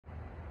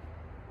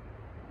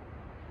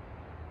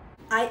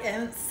I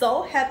am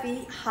so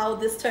happy how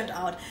this turned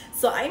out.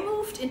 So I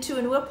moved into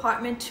a new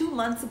apartment 2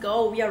 months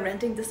ago. We are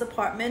renting this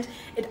apartment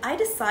and I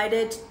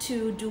decided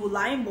to do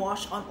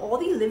LimeWash on all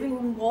the living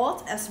room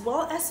walls as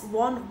well as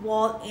one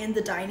wall in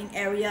the dining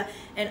area,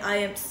 and I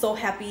am so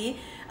happy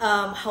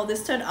how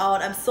this turned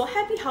out. I'm so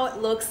happy how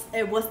it looks.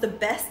 It was the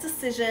best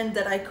decision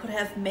that I could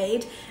have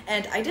made,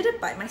 and I did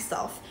it by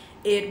myself.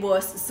 It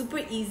was super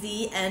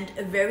easy and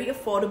very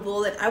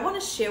affordable, and I want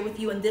to share with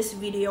you in this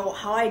video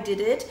how I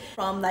did it,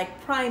 from like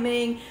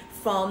priming,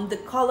 from the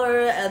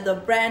color, the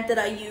brand that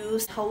I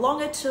used, how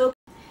long it took.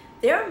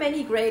 There are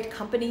many great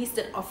companies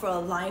that offer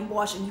a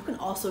LimeWash, and you can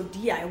also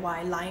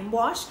DIY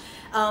LimeWash,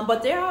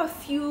 but there are a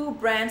few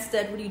brands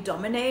that really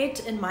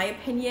dominate in my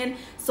opinion.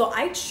 So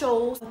I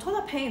chose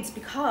Portola Paints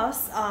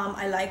because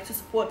I like to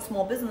support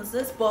small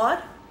businesses,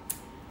 but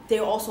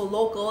they're also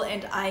local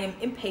and I am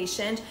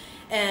impatient.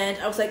 And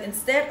I was like,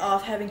 instead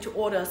of having to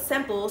order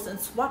samples and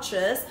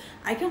swatches,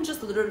 I can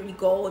just literally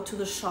go to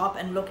the shop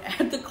and look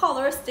at the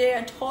colors there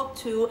and talk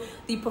to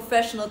the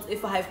professionals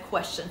if I have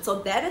questions. So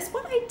that is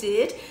what I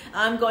did.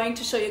 I'm going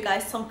to show you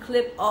guys some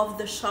clip of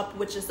the shop,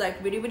 which is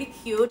like really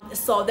cute.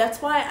 So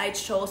that's why I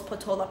chose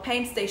Portola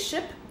Paints. They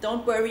ship.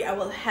 Don't worry, I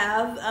will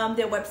have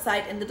their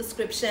website in the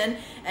description.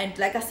 And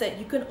like I said,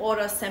 you can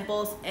order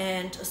samples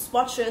and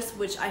swatches,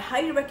 which I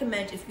highly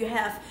recommend if you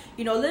have,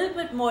 you know, a little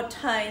bit more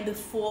time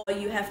before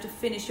you have to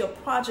finish your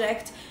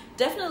project.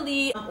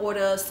 Definitely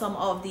order some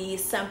of the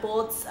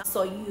samples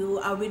so you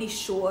are really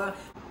sure.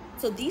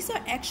 So these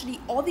are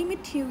actually all the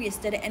materials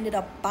that I ended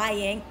up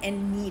buying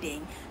and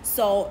needing.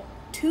 So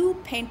 2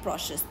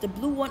 paintbrushes. The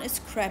blue one is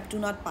crap. Do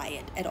not buy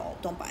it at all.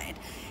 Don't buy it.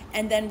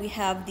 And then we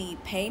have the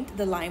paint,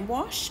 the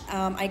LimeWash.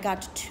 I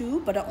got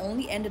 2, but I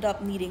only ended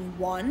up needing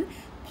 1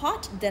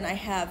 pot. Then I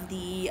have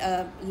the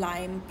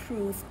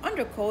lime-proof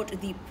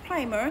undercoat, the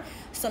primer,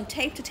 some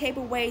tape to tape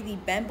away, the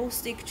bamboo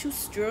stick to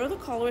stir the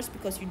colors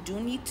because you do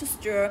need to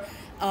stir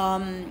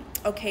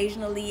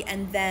occasionally,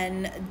 and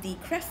then the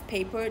craft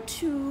paper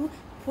to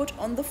put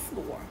on the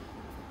floor.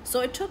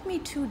 So it took me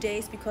 2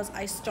 days because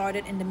I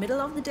started in the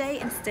middle of the day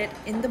instead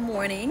in the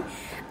morning,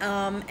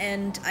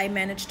 and I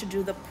managed to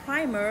do the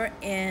primer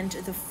and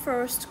the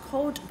first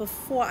coat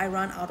before I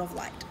ran out of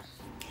light.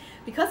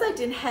 Because I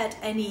didn't have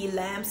any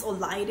lamps or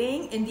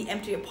lighting in the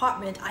empty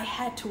apartment, I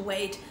had to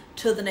wait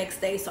till the next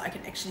day so I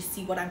can actually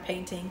see what I'm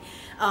painting.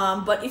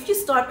 But if you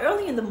start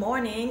early in the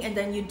morning and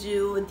then you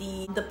do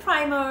the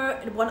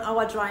primer, 1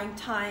 hour drying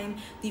time,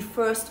 the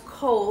first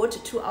coat,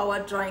 2 hour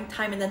drying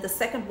time, and then the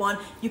second one,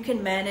 you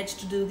can manage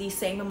to do the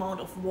same amount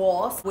of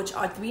walls, which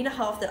are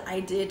 3.5 that I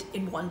did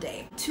in 1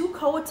 day. 2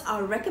 coats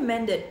are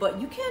recommended,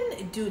 but you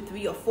can do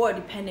 3 or 4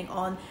 depending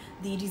on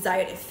the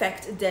desired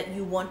effect that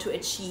you want to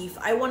achieve.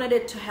 I wanted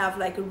it to have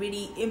like a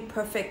really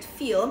imperfect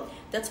feel.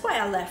 That's why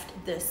I left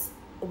this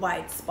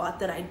white spot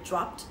that I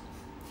dropped.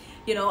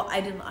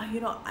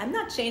 I'm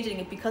not changing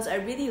it because I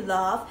really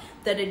love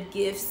that it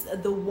gives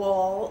the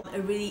wall a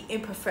really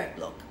imperfect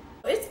look.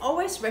 It's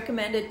always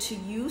recommended to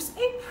use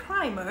a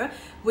primer,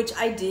 which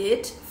I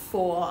did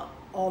for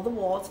all the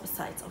walls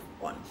besides of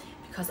one,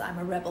 because I'm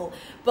a rebel.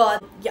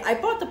 But yeah, I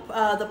bought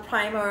the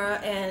primer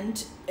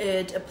and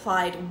it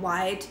applied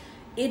white.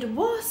 It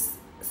was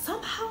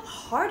somehow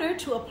harder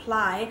to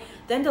apply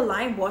than the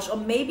LimeWash, or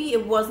maybe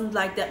it wasn't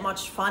like that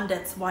much fun,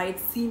 that's why it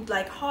seemed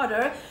like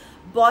harder.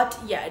 But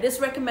yeah, it is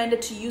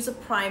recommended to use a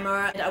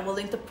primer, and I will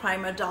link the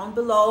primer down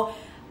below.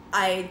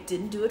 I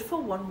didn't do it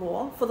for one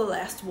wall, for the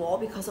last wall,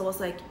 because I was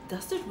like,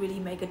 does it really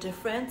make a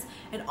difference?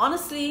 And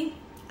honestly,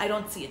 I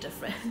don't see a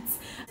difference.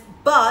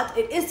 But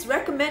it is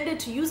recommended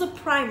to use a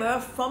primer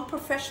from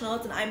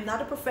professionals, and I'm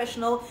not a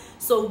professional,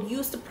 so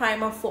use the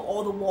primer for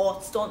all the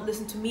walls. Don't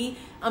listen to me.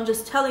 I'm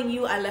just telling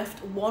you, I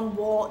left one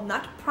wall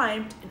not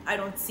primed and I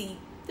don't see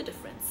the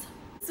difference.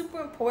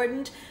 Super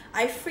important.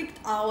 I freaked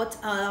out,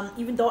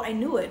 even though I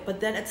knew it, but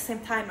then at the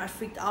same time I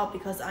freaked out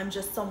because I'm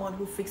just someone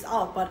who freaks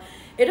out. But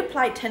it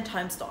applied 10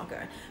 times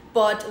darker.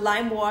 But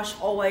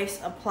LimeWash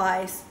always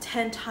applies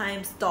 10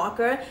 times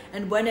darker,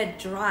 and when it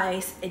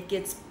dries, it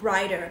gets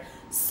brighter.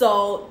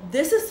 So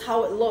this is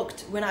how it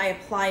looked when I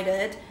applied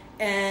it,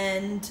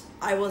 and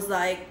I was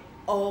like,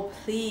 oh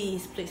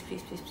please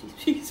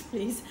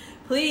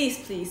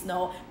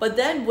no. But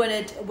then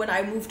when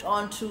I moved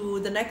on to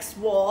the next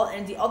wall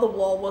and the other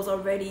wall was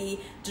already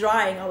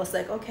drying, I was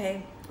like,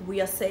 okay,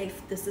 we are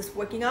safe. This is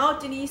working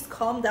out, Denise.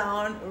 Calm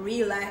down,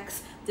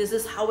 relax. This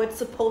is how it's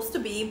supposed to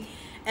be.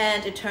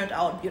 And it turned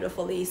out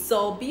beautifully.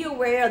 So be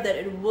aware that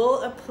it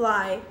will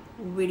apply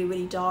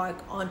really dark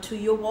onto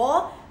your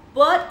wall,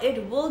 but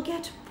it will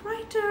get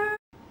brighter.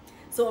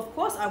 So of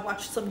course I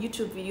watched some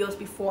YouTube videos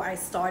before I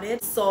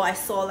started. So I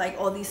saw like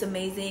all these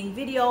amazing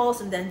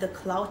videos, and then the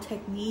cloud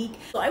technique.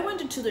 So I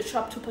went into the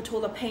shop to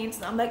Portola Paints,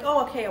 and I'm like,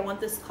 oh okay, I want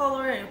this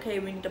color, and okay,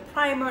 we need a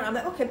primer. And I'm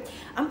like, okay,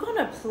 I'm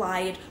gonna apply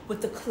it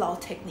with the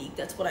cloud technique.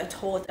 That's what I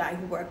told the guy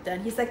who worked there.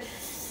 And he's like,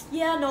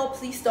 Yeah, no,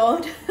 please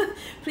don't.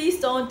 Please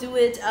don't do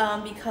it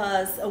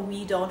because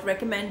we don't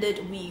recommend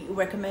it. We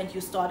recommend you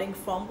starting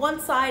from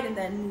one side and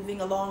then moving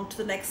along to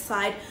the next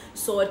side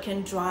so it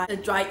can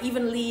dry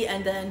evenly,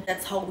 and then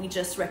that's how we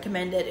just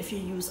recommend it. If you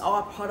use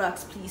our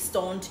products, please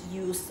don't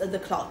use the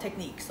cloud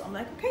technique. So I'm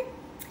like, okay.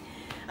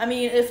 I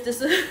mean, if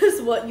this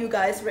is what you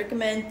guys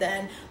recommend,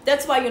 then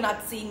that's why you're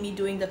not seeing me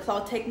doing the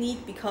cloud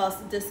technique,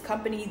 because this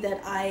company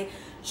that I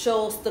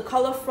chose the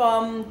color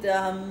from,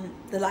 the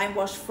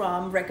LimeWash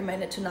from,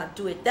 recommended to not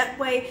do it that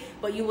way.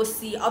 But you will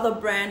see other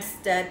brands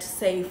that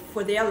say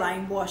for their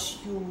LimeWash,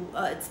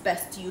 it's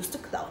best to use the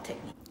cloud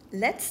technique.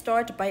 Let's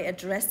start by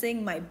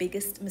addressing my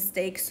biggest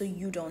mistake so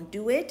you don't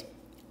do it.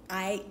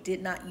 I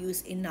did not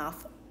use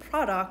enough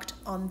product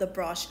on the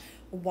brush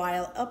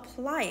while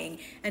applying,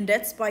 and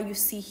that's why you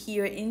see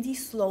here in the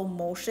slow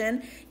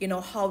motion, you know,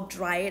 how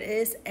dry it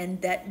is,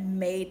 and that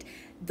made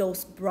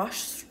those brush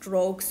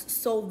strokes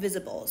so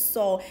visible.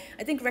 So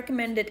I think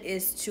recommended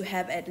is to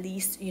have at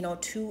least, you know,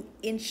 2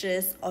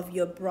 inches of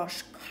your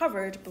brush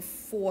covered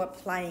before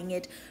applying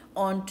it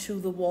onto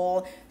the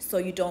wall, so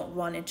you don't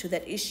run into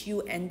that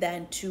issue, and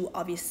then to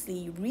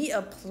obviously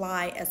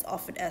reapply as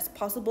often as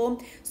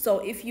possible. So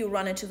if you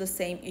run into the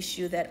same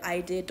issue that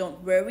I did,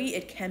 don't worry,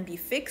 it can be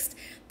fixed.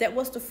 That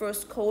was the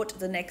first coat.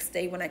 The next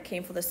day when I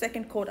came for the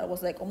second coat, I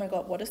was like, oh my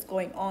god, what is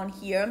going on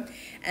here?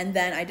 And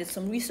then I did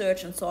some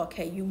research and saw,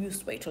 okay, you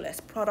used way too less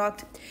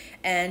product,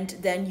 and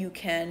then you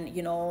can,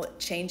 you know,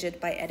 change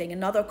it by adding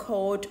another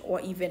coat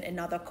or even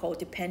another coat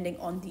depending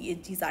on the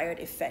desired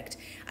effect.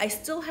 I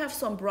still have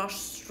some brush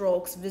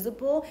strokes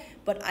visible,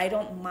 but I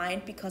don't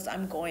mind because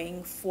I'm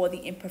going for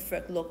the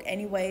imperfect look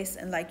anyways,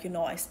 and like, you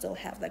know, I still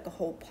have like a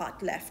whole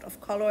pot left of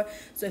color,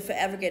 so if I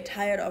ever get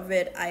tired of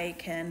it, I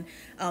can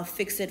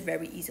fix it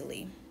very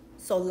easily.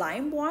 So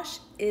LimeWash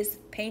is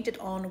painted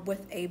on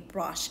with a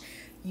brush.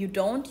 You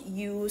don't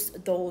use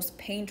those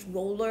paint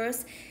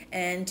rollers,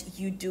 and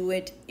you do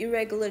it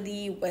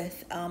irregularly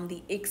with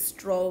the X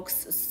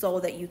strokes so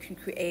that you can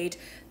create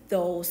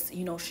those,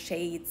 you know,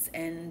 shades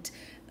and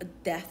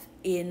depth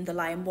in the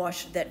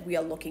LimeWash that we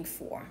are looking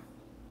for.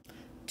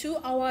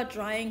 2-hour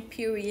drying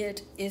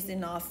period is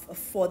enough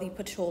for the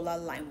Patola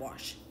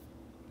LimeWash.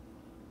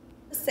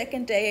 The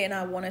second day, and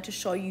I wanted to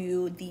show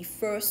you the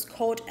first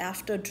coat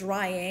after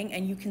drying,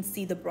 and you can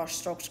see the brush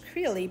strokes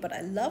clearly, but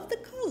I love the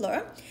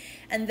color.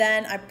 And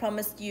then I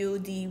promised you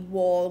the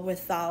wall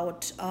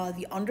without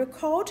the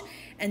undercoat,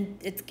 and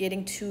it's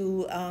getting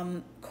 2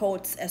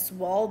 coats as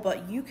well,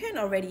 but you can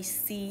already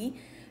see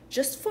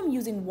just from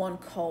using 1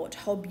 coat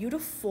how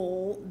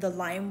beautiful the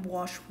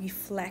LimeWash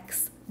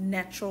reflects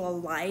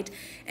natural light,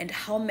 and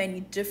how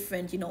many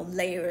different, you know,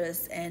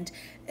 layers and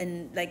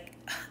like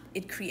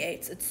it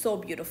creates. It's so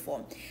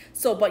beautiful.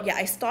 So, but yeah,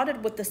 I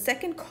started with the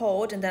second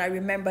coat, and then I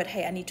remembered,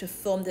 hey, I need to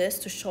film this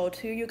to show it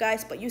to you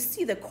guys. But you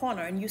see the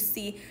corner, and you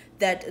see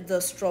that the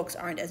strokes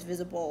aren't as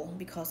visible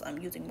because I'm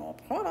using more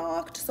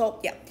product. So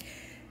yeah,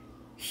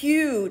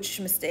 huge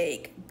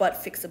mistake, but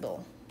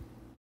fixable.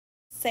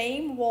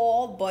 Same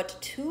wall, but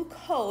 2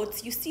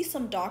 coats. You see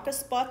some darker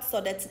spots,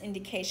 so that's an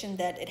indication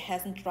that it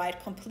hasn't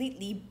dried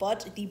completely,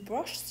 but the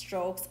brush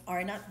strokes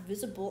are not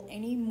visible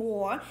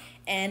anymore.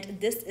 And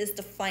this is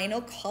the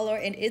final color,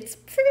 and it's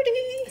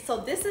pretty. So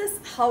this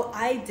is how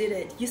I did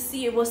it. You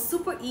see, it was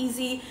super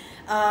easy,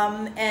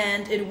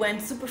 and it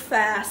went super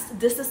fast.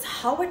 This is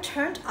how it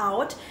turned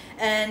out,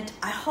 and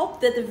I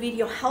hope that the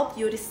video helped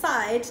you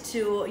decide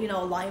to, you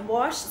know,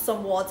 LimeWash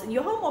some walls in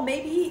your home, or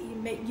maybe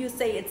you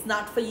say it's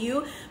not for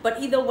you.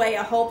 But either way,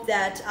 I hope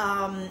that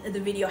the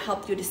video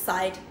helped you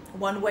decide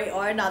one way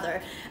or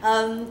another.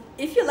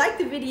 If you like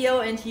the video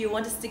and you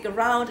want to stick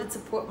around and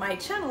support my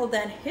channel,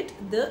 then hit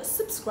the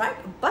subscribe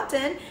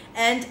button,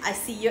 and I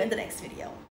see you in the next video.